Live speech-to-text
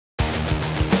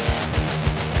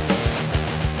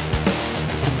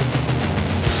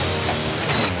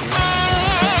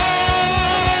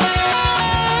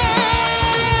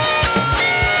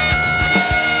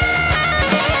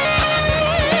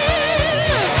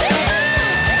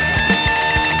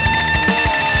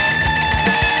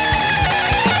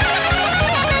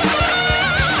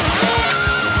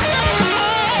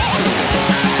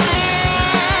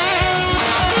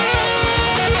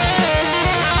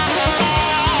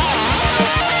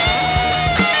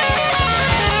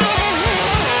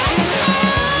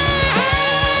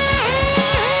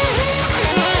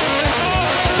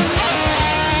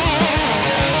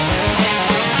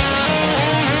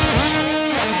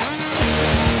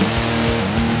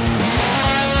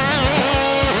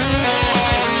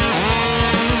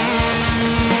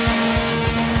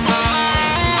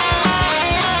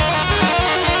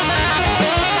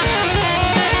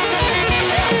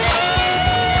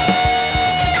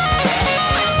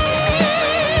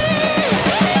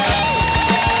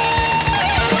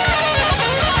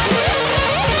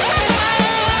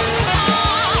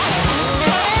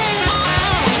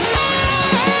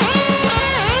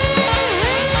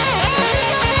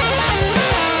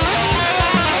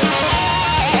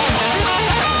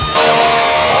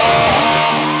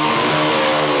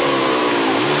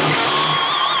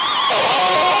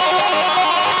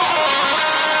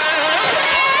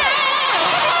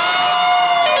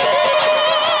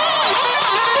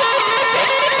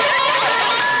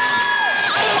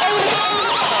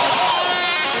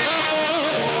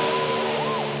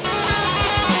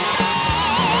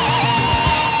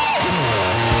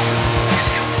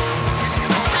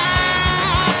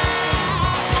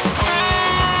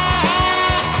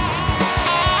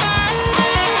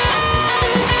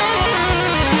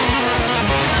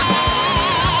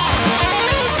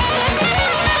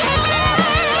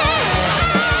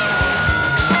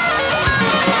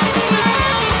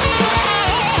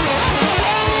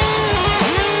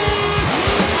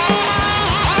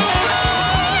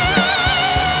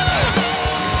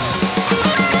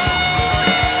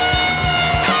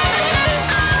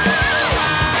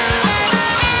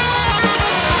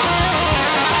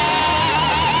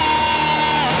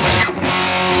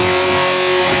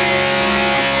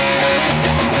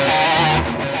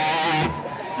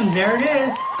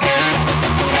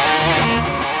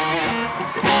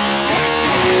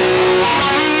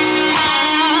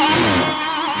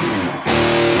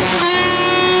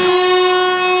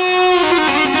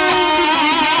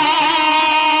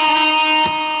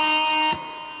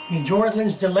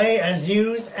delay as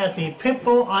used at the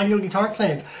Pitbull Audio Guitar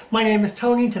Clinic. My name is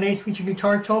Tony. Today's featured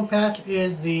guitar tone patch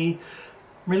is the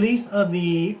release of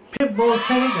the Pitbull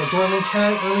Clinic that George Lynch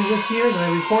had early this year that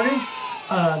I recorded.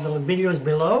 The video is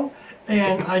below.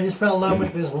 And I just fell in love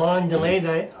with this long delay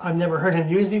that I've never heard him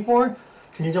use before,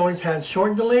 because he's always had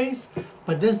short delays.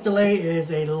 But this delay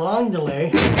is a long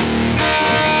delay.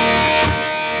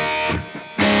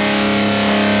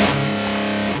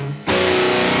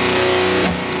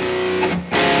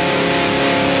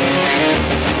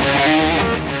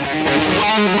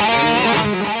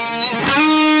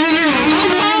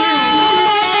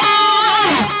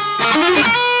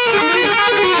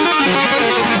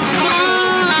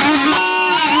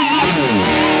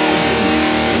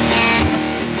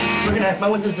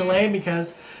 With this delay,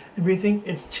 because if you think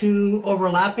it's too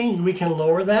overlapping, we can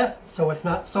lower that so it's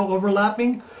not so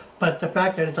overlapping. But the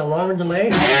fact that it's a longer delay,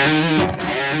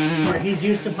 where he's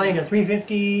used to playing at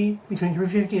 350, between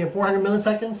 350 and 400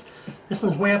 milliseconds, this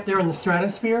one's way up there in the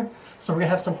stratosphere. So we're gonna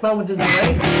have some fun with this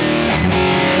delay.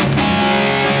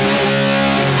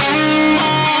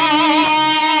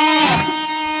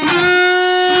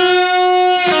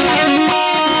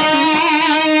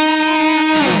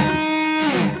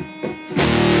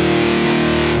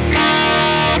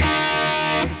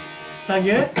 Sound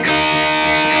good?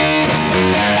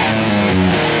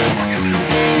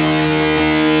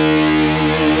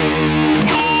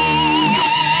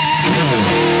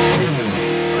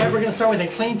 Alright, we're going to start with a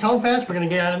clean tone patch. We're going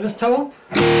to get out of this tone.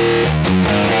 And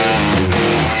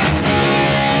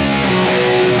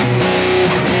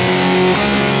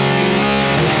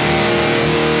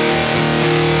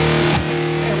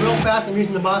real fast, I'm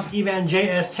using the Boss Evan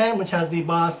JS10, which has the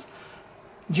Boss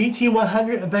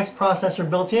GT100 effects processor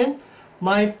built in.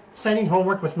 My settings will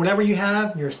work with whatever you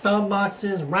have, your stomp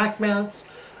boxes, rack mounts,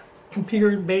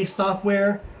 computer-based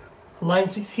software,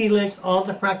 Line 6 Helix, all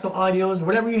the fractal audios,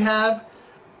 whatever you have,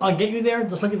 I'll get you there.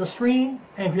 Just look at the screen,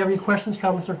 and if you have any questions,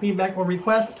 comments, or feedback, or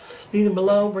requests, leave them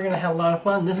below. We're going to have a lot of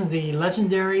fun. This is the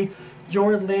legendary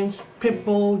George Lynch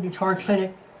Pitbull Guitar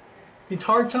Clinic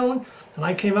guitar tone that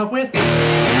I came up with.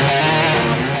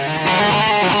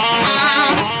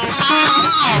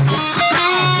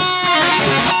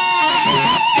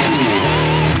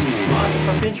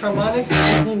 Pitch harmonics.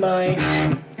 This is my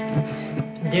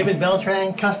David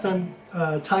Beltran custom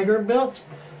Tiger built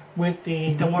with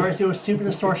the Marzio Super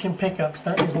Distortion pickups.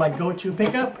 That is my go-to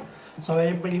pickup. So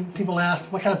people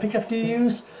ask, what kind of pickups do you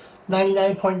use?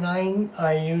 99.9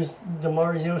 I use the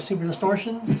Marzio Super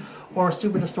Distortions or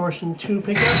Super Distortion 2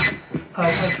 pickups.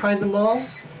 I've tried them all,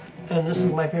 and this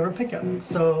is my favorite pickup.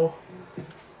 So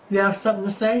you have something to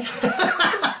say?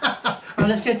 Alright,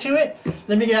 let's get to it.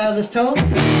 Let me get out of this tone.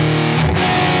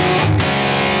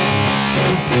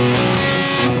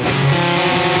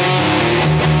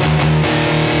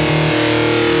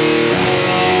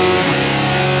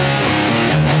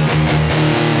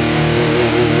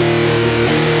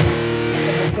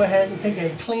 Pick a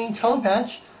clean tone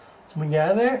patch. So we get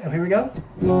out of there, and here we go.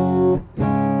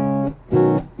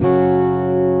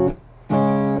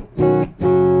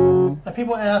 Now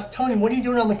people ask, Tony, what are you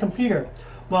doing on the computer?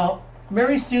 Well,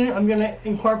 very soon I'm going to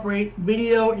incorporate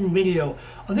video in video.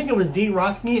 I think it was D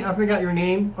Rockney. I forgot your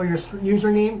name or your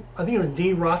username. I think it was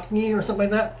D Rockney or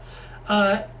something like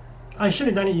that. I should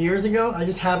have done it years ago. I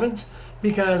just haven't,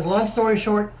 because long story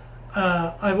short,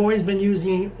 I've always been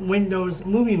using Windows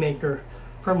Movie Maker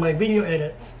for my video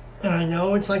edits, and I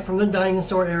know it's like from the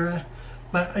dinosaur era,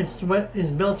 but it's what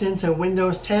is built into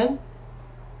Windows 10,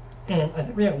 and I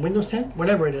think, yeah, Windows 10,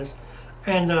 whatever it is,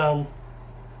 and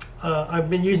I've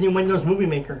been using Windows Movie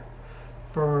Maker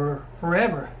for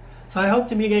forever. So I hope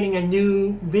to be getting a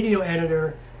new video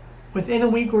editor within a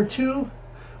week or two,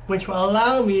 which will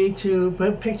allow me to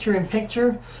put picture in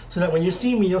picture, so that when you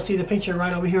see me, you'll see the picture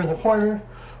right over here in the corner,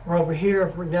 or over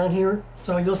here, or down here.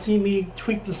 So you'll see me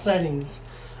tweak the settings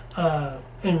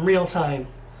in real time,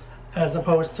 as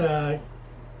opposed to,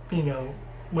 you know,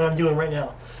 what I'm doing right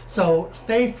now. So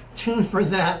stay tuned for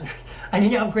that. I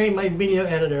need to upgrade my video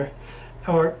editor,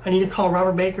 or I need to call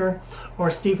Robert Baker or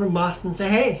Steve from Boston and say,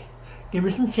 hey, give me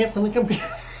some tips on the computer.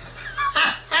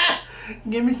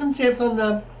 Give me some tips on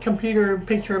the computer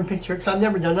picture in picture, because I've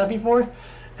never done that before,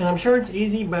 and I'm sure it's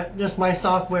easy, but just my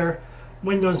software,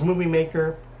 Windows Movie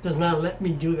Maker, does not let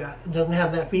me do that. It doesn't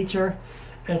have that feature.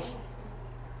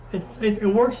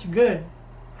 It works good,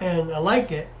 and I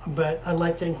like it, but I'd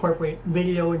like to incorporate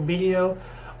video in video,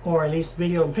 or at least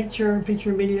video in picture, picture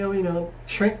in video, you know,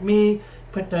 shrink me,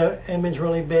 put the image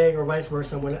really big, or vice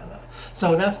versa, whatever.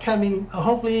 So that's coming,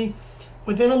 hopefully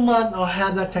within a month I'll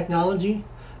have that technology,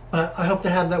 but I hope to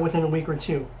have that within a week or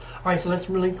two. Alright, so that's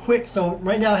really quick. So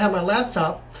right now I have my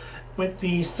laptop with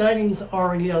the settings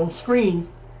already on screen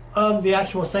of the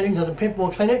actual settings of the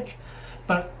Pitbull Clinic.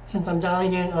 But since I'm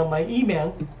dialing in on my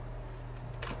E-band,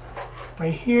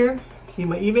 right here, see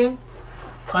my E-band?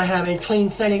 I have a clean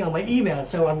setting on my E-band,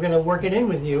 so I'm going to work it in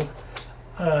with you.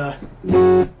 I'm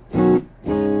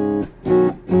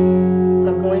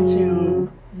going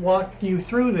to walk you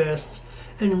through this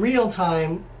in real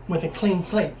time with a clean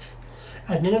slate.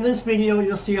 At the end of this video,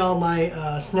 you'll see all my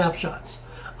snapshots.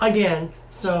 Again,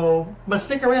 but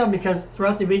stick around, because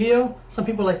throughout the video, some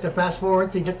people like to fast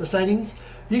forward to get the settings.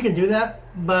 You can do that,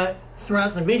 but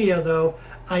throughout the video though,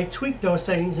 I tweak those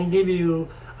settings and give you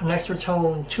an extra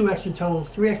tone, 2 extra tones,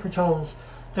 3 extra tones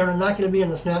that are not going to be in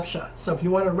the snapshots. So if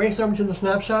you want to race over to the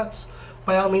snapshots,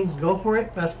 by all means go for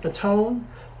it. That's the tone.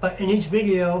 But in each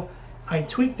video, I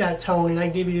tweak that tone and I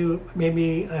give you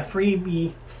maybe a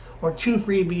freebie or 2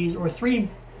 freebies or three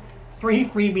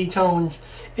freebie tones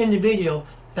in the video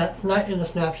that's not in the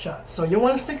snapshots. So you'll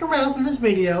want to stick around for this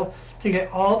video to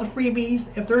get all the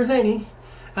freebies, if there's any,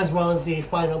 as well as the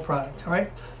final product.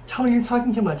 Alright? Tony, you're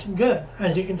talking too much. Good.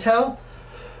 As you can tell,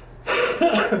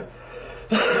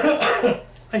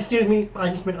 excuse me, I've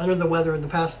just been under the weather in the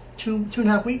past two and a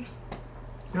half weeks.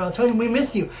 You know, Tony, we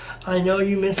missed you. I know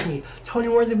you missed me. Tony,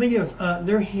 where are the videos?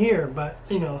 They're here, but,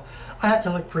 you know, I have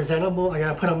to look presentable. I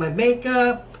gotta put on my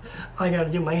makeup. I gotta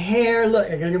do my hair. Look,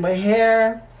 I gotta do my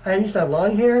hair. I used to have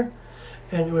long hair,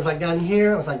 and it was like down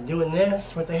here. I was like doing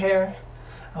this with the hair.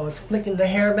 I was flicking the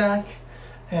hair back,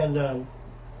 and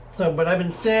but I've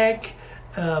been sick.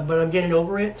 But I'm getting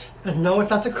over it. And no, it's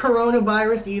not the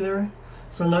coronavirus either.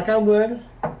 So knock on wood.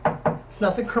 It's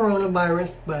not the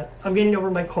coronavirus, but I'm getting over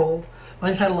my cold. I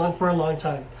just had it for a long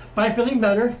time. But I'm feeling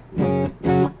better.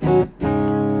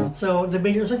 So the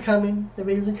videos are coming. The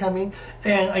videos are coming.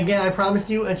 And again, I promised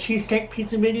you a cheesecake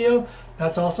pizza video.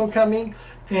 That's also coming.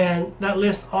 And that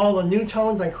lists all the new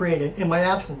tones I created in my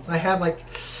absence. I have like,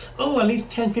 at least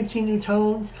 10, 15 new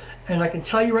tones. And I can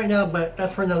tell you right now, but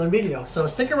that's for another video. So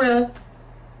stick around.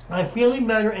 I'm feeling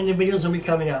better, and the videos will be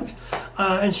coming out.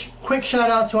 And quick shout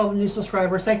out to all the new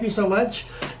subscribers. Thank you so much.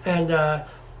 And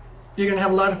you're going to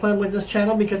have a lot of fun with this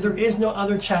channel, because there is no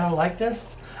other channel like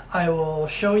this. I will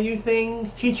show you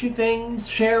things, teach you things,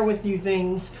 share with you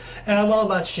things, and I'm all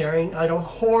about sharing. I don't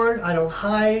hoard, I don't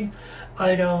hide,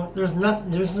 there's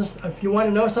nothing, if you want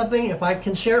to know something, if I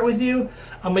can share it with you,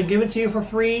 I'm going to give it to you for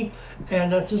free.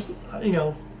 And that's just, you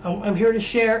know, I'm here to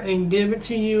share and give it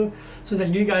to you so that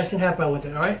you guys can have fun with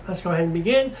it. Alright, let's go ahead and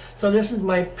begin. So this is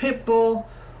my Pitbull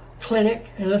Clinic,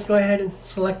 and let's go ahead and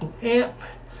select an amp.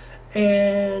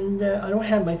 And I don't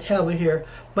have my tablet here,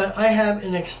 but I have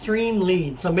an extreme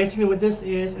lead. So basically what this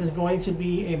is going to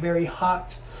be a very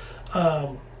hot,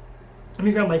 let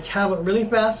me grab my tablet really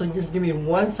fast, so just give me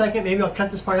 1 second. Maybe I'll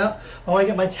cut this part out. I want to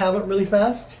get my tablet really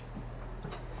fast.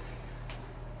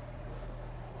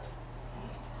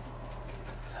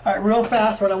 Alright, real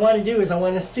fast, what I want to do is I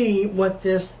want to see what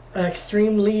this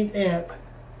extreme lead amp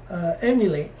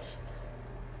emulates.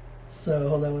 So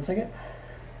hold on 1 second.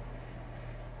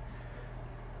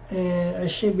 And I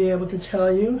should be able to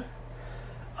tell you,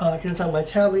 because it's on my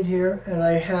tablet here, and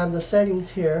I have the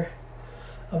settings here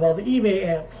of all the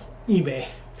E-band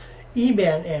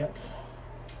amps.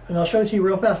 And I'll show it to you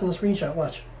real fast on the screenshot,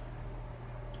 watch.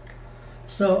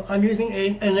 So I'm using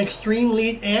an extreme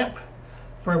lead amp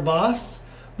for Boss,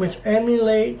 which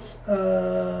emulates,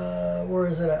 where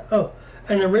is it at? Oh,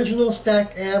 an original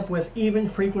stack amp with even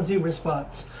frequency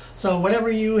response. So whatever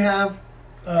you have,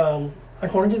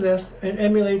 according to this, it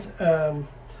emulates an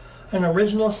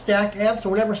original stack amp, so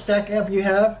whatever stack amp you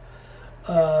have,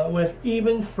 with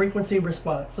even frequency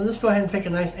response. So just go ahead and pick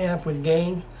a nice amp with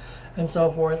gain and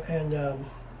so forth. And I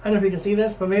don't know if you can see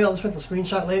this, but maybe I'll just put the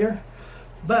screenshot later.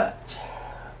 But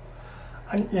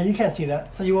yeah, you can't see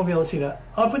that, so you won't be able to see that.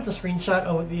 I'll put the screenshot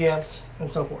of the amps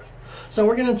and so forth. So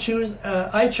we're going to choose,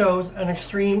 I chose an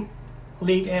extreme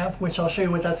lead amp, which I'll show you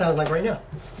what that sounds like right now.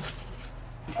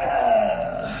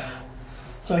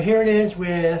 So here it is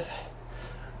with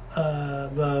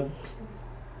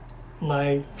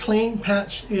my clean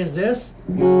patch is this.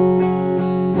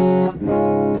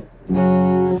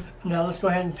 Now let's go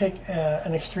ahead and pick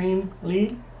an extreme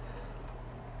lead.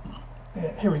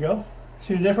 Here we go.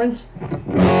 See the difference?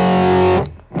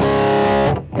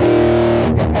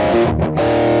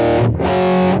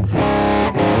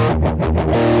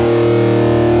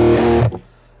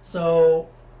 So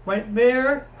right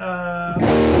there,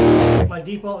 my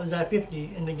default is at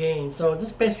 50 in the gain. So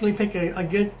just basically pick a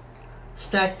good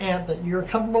stack amp that you're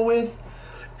comfortable with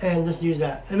and just use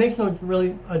that. It makes no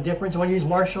really a difference. You want to use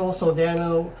Marshall,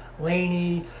 Soldano,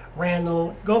 Laney,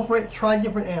 Randall. Go for it. Try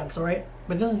different amps, all right?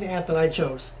 But this is the amp that I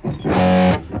chose. All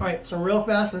right, so real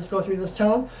fast, let's go through this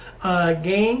tone.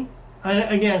 Gain.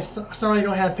 Again, sorry I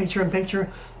don't have picture-in-picture.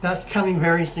 That's coming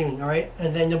very soon, all right?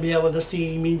 And then you'll be able to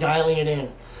see me dialing it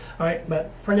in. All right,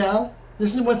 but for now,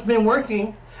 this is what's been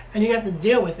working, and you have to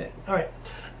deal with it. All right.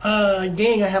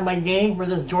 Gain, I have my gain for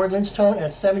this George Lynch tone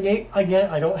at 78. Again,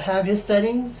 I don't have his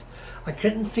settings. I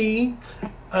couldn't see,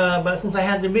 but since I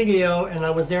had the video and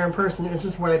I was there in person, this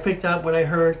is what I picked up, what I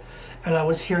heard, and I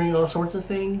was hearing all sorts of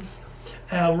things.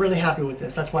 And I'm really happy with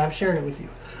this. That's why I'm sharing it with you.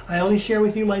 I only share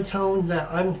with you my tones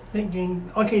that I'm thinking,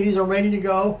 okay, these are ready to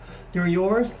go. They're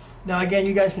yours. Now again,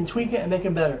 you guys can tweak it and make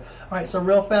it better. All right, so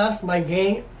real fast, my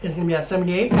gain is going to be at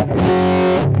 78.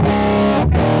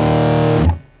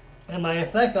 And my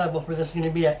effect level for this is going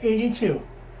to be at 82.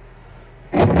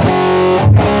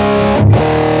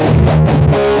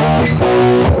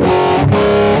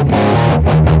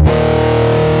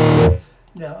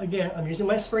 Now again, I'm using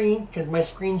my screen because my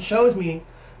screen shows me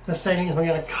the settings I'm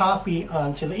going to copy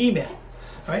onto the eBay.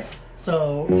 Alright,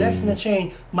 so next in the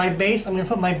chain, my bass, I'm going to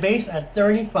put my bass at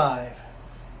 35.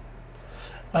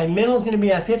 My middle is going to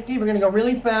be at 50. We're going to go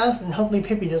really fast, and hopefully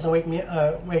Pippi doesn't wake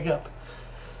up.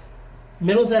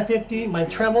 Middle's at 50. My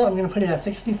treble, I'm going to put it at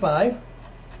 65.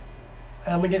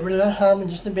 I'm going to get rid of that hum in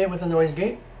just a bit with the noise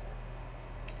gate.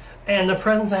 And the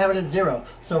presence, I have it at 0.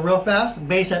 So real fast,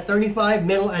 bass at 35,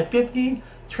 middle at 50,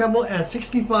 treble at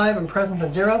 65, and presence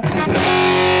at 0.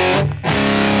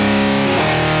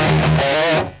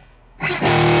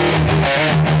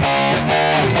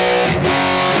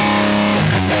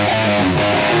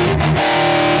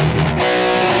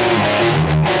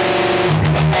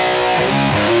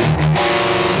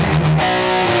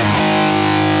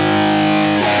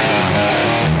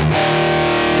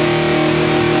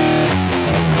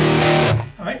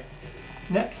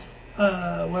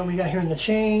 What we got here in the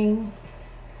chain.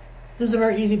 This is a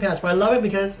very easy patch, but I love it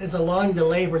because it's a long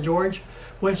delay for George,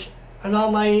 which in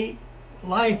all my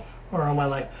life,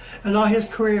 in all his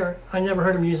career, I never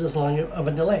heard him use this long of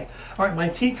a delay. All right, my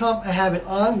T-comp, I have it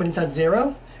on, but it's at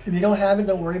 0. If you don't have it,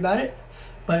 don't worry about it.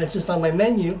 But it's just on my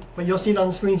menu, but you'll see it on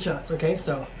the screenshots, okay?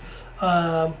 So,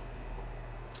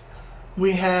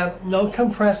 we have no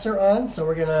compressor on, so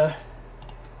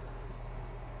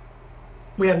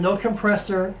we have no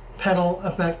compressor pedal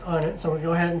effect on it, so we'll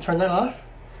go ahead and turn that off.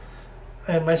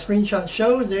 And my screenshot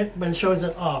shows it, but it shows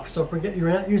it off, so forget, you're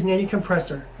not using any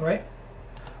compressor. All right,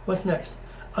 what's next?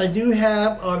 I do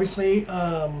have obviously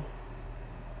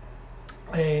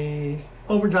a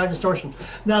overdrive distortion.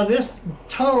 Now this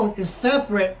tone is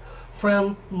separate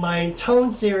from my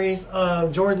tone series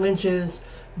of George Lynch's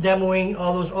demoing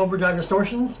all those overdrive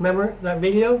distortions. Remember that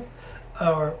video,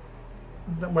 or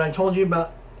when I told you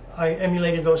about I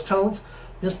emulated those tones?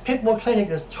 This Pitbull Clinic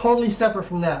is totally separate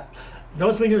from that.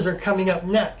 Those videos are coming up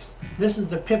next. This is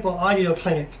the Pitbull Audio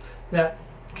Clinic that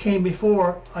came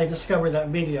before I discovered that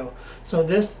video. So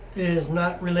this is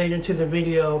not related to the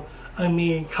video of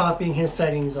me copying his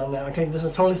settings on that. Okay, this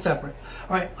is totally separate.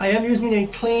 Alright, I am using a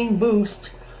clean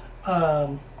boost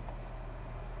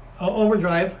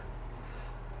overdrive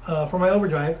for my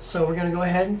overdrive. So we're going to go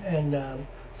ahead and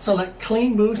select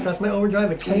clean boost. That's my overdrive,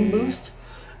 a clean boost.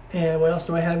 And what else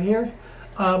do I have here?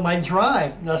 My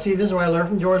drive. Now see, this is what I learned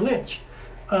from George Lynch.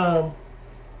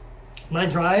 My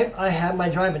drive, I have my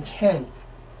drive at 10.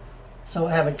 So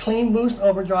I have a clean boost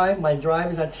overdrive. My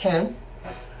drive is at 10.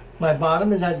 My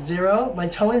bottom is at 0. My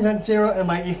tone is at 0. And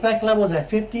my effect level is at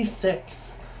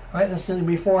 56. Alright, this is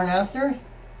before and after.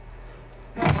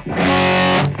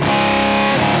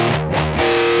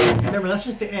 Remember, that's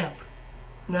just the amp.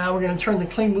 Now we're going to turn the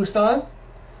clean boost on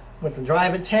with the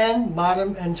drive at 10,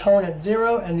 bottom and tone at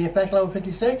 0, and the effect level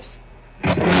 56.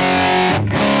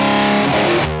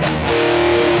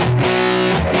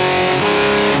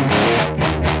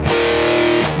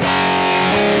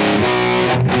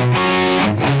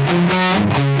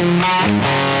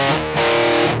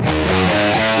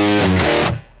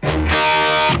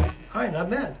 Alright, not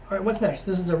bad. Alright, what's next?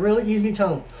 This is a really easy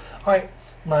tone. Alright,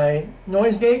 my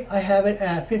noise gate, I have it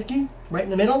at 50, right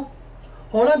in the middle.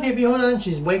 Hold on, Pippi, hold on.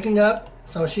 She's waking up,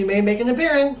 so she may make an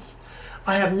appearance.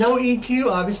 I have no EQ.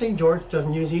 Obviously, George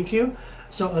doesn't use EQ.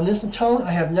 So on this tone,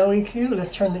 I have no EQ.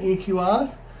 Let's turn the EQ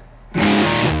off.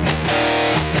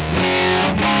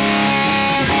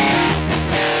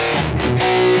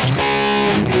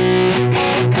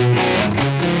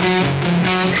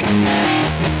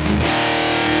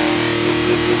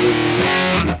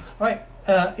 All right,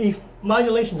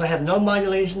 modulations, I have no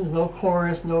modulations, no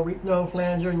chorus, no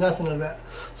flanger, nothing of that.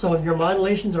 So your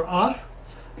modulations are off.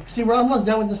 See, we're almost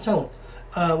done with this tone.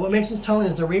 What makes this tone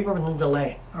is the reverb and the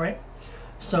delay. All right.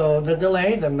 So the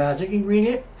delay, the magic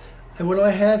ingredient. And what do I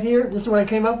have here? This is what I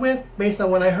came up with based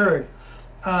on what I heard.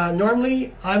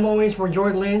 Normally, I'm always for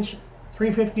George Lynch,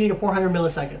 350 to 400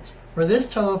 milliseconds. For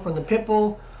this tone from the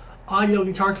Pitbull Audio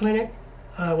Guitar Clinic,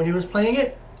 when he was playing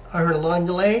it, I heard a long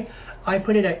delay. I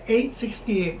put it at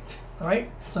 868. All right,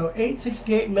 so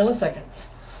 868 milliseconds.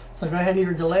 So go ahead and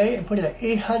your delay and put it at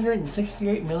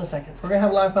 868 milliseconds. We're gonna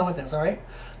have a lot of fun with this. All right.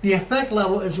 The effect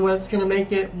level is what's gonna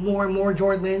make it more and more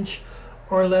George Lynch,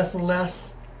 or less and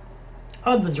less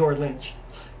of the George Lynch,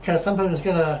 because sometimes it's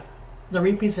gonna, the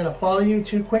repeat's gonna follow you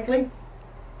too quickly,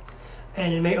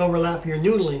 and it may overlap your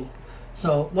noodling.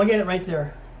 So we'll get it right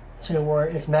there to where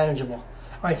it's manageable.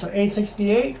 All right, so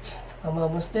 868. I'm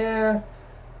almost there.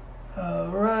 All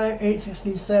right,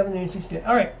 867, 868.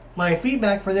 All right, my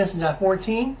feedback for this is at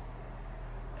 14.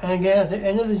 And again, at the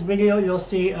end of this video, you'll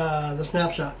see the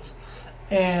snapshots.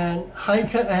 And high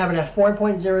cut, I have it at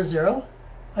 4.00.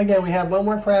 Again, we have one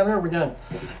more parameter, we're done.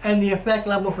 And the effect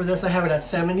level for this, I have it at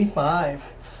 75.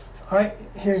 All right,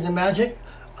 here's the magic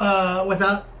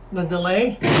without the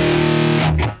delay.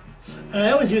 And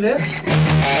I always do this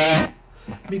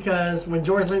because when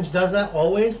George Lynch does that,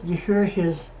 always, you hear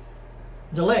his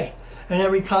delay. And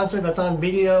every concert that's on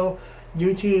video,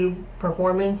 YouTube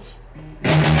performance,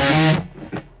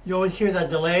 you always hear that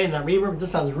delay and that reverb.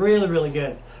 This sounds really, really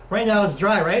good. Right now it's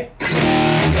dry, right?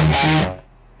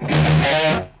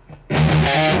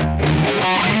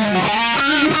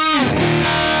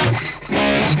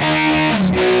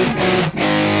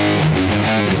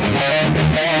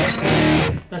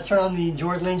 Let's turn on the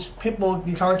George Lynch Pitbull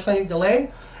Guitar Clinic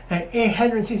delay at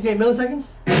 868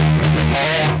 milliseconds.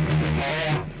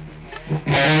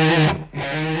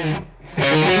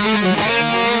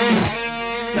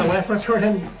 Now, when I first heard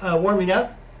him warming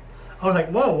up, I was like,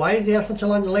 whoa, why does he have such a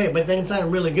long delay? But then it sounded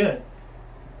really good.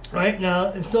 Right,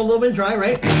 now it's still a little bit dry,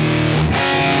 right?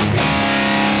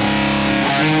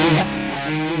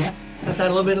 Let's add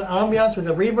a little bit of ambiance with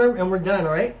the reverb and we're done,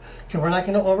 all right? Because we're not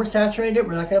going to oversaturate it.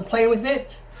 We're not going to play with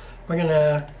it. We're going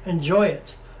to enjoy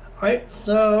it. All right,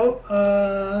 so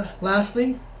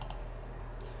lastly,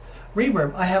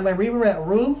 reverb. I have my reverb at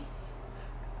room.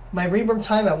 My reverb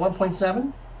time at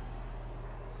 1.7.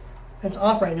 It's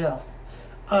off right now.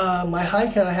 My high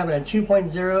cut, I have it at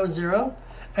 2.00.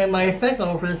 And my effect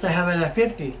level for this, I have it at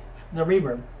 50, the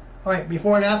reverb. All right,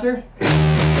 before and after.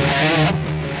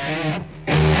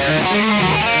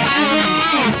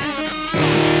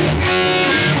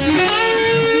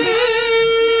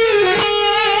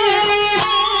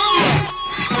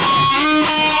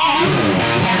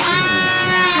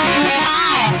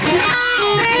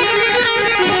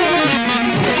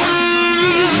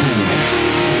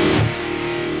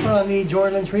 Put on the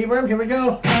George Lynch reverb, here we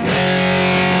go.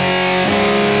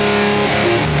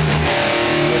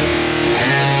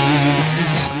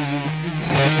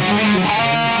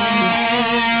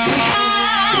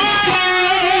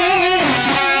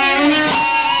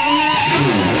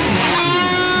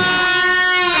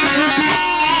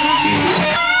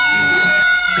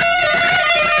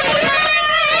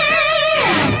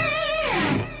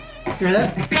 Hear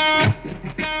that?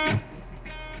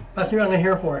 That's what I'm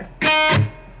here for.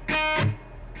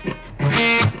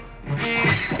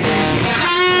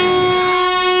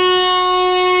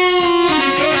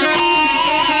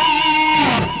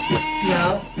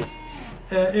 Now,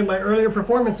 in my earlier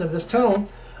performance of this tone,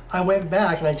 I went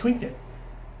back and I tweaked it.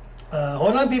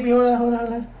 Hold on, baby, hold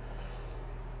on.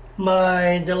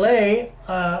 My delay,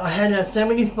 I had it at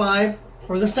 75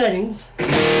 for the settings.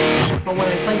 But when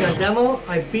I played that demo,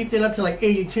 I beeped it up to like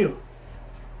 82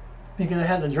 because I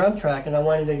had the drum track and I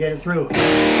wanted to get it through.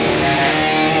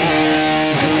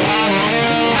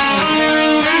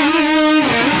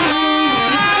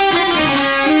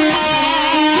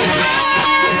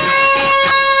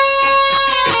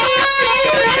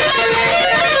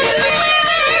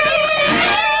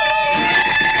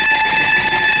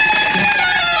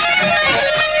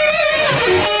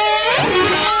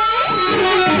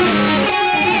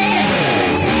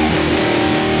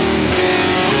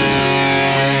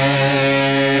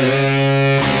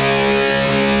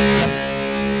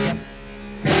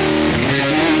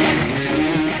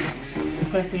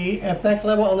 Put the effect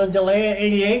level on the delay at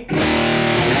 88.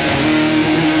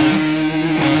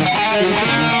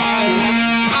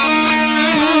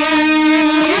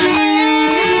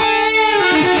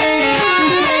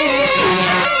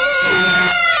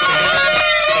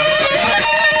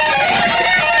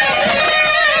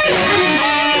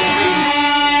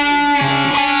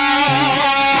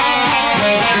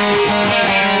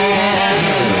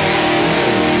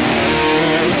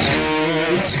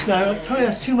 Now,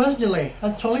 that's too much delay.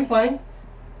 That's totally fine.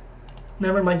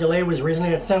 Remember, my delay was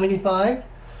originally at 75.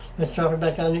 Let's drop it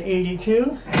back down to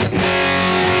 82.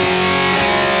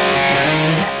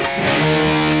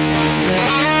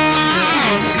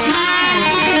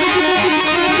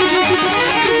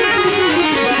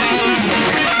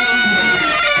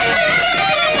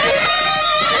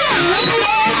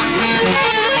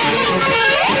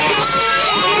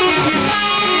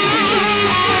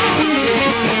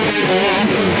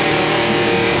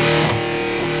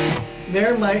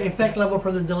 There, my effect level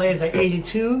for the delay is at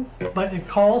 82, but it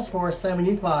calls for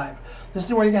 75. This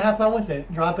is where you can have fun with it.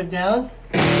 Drop it down. Want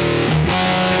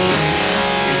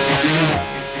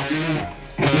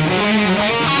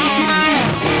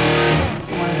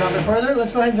to drop it further?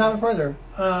 Let's go ahead and drop it further.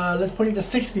 Let's put it to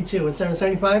 62 instead of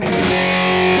 75.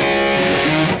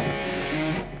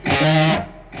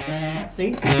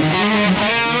 See?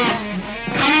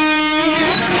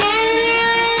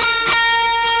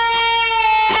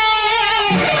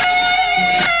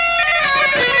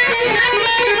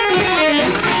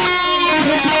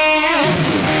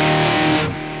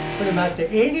 Put it back to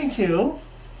 82.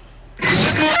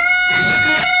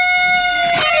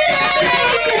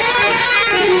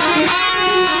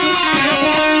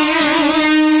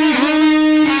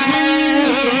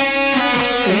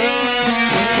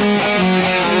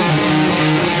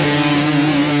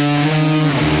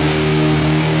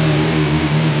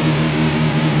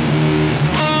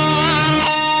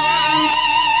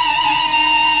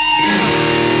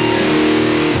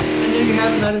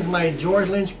 That is my George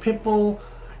Lynch Pitbull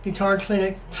Guitar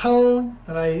Clinic tone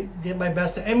that I did my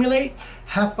best to emulate.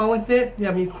 Have fun with it. If you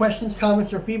have any questions,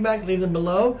 comments, or feedback, leave them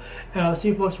below. And I'll see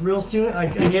you folks real soon.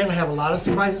 Again, I have a lot of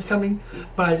surprises coming,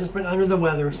 but I've just been under the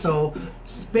weather. So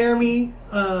spare me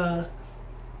my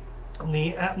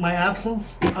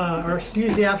absence, or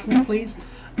excuse the absence, please,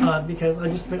 because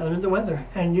I've just been under the weather.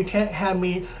 And you can't have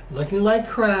me looking like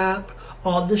crap,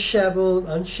 all disheveled,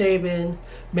 unshaven,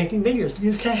 making videos.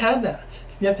 You just can't have that.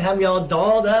 You have to have me all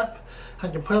dolled up. I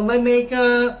have to put on my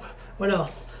makeup. What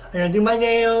else? I gotta do my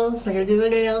nails. I gotta do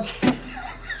the nails.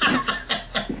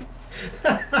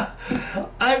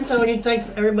 I'm Tony.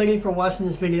 Thanks everybody for watching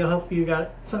this video. Hope you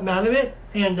got something out of it.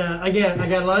 And again, I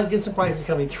got a lot of good surprises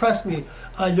coming. Trust me,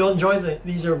 you'll enjoy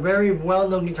these are very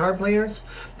well-known guitar players.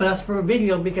 But that's for a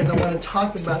video because I want to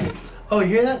talk about it. Oh, you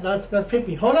hear that? That's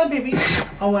Pippi. Hold on, Pippi.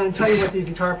 I want to tell you what these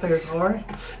guitar players are.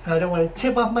 And I don't want to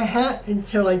tip off my hat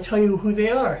until I tell you who they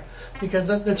are. Because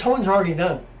the tones are already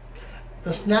done.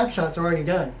 The snapshots are already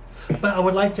done. But I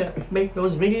would like to make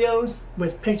those videos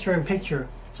with picture-in-picture.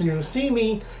 So you'll see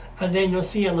me, and then you'll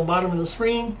see on the bottom of the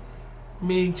screen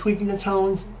me tweaking the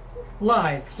tones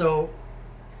live. So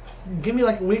give me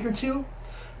like a week or two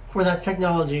for that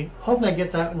technology. Hopefully I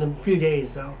get that in a few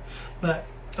days though. But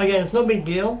again, it's no big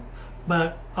deal.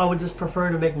 But I would just prefer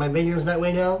to make my videos that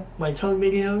way now, my tone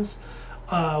videos,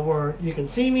 where you can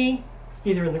see me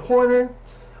either in the corner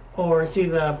or see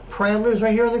the parameters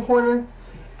right here in the corner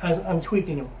as I'm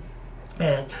tweaking them.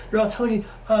 And you're all telling me,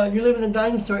 you live in the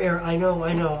dinosaur era. I know.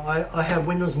 I have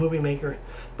Windows Movie Maker.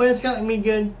 But it's gotten me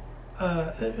good.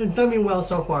 It's done me well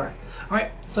so far. Alright,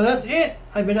 so that's it.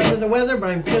 I've been under the weather, but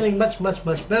I'm feeling much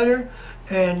better.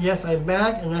 And yes, I'm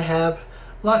back, and I have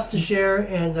lots to share,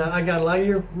 and I got a lot of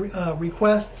your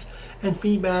requests and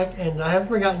feedback, and I haven't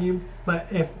forgotten you. But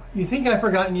if you think I've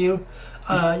forgotten you,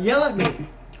 yell at me.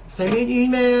 Send me an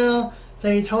email.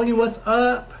 Say, Tony, what's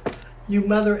up? You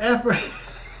mother effer.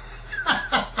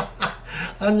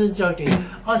 I'm just joking.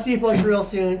 I'll see you folks real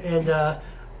soon, and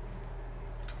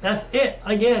that's it.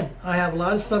 Again, I have a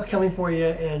lot of stuff coming for you,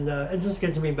 and it's just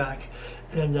good to be back.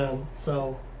 And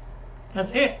so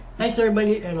that's it. Thanks,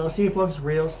 everybody, and I'll see you folks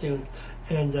real soon.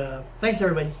 And thanks,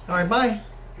 everybody. All right, bye.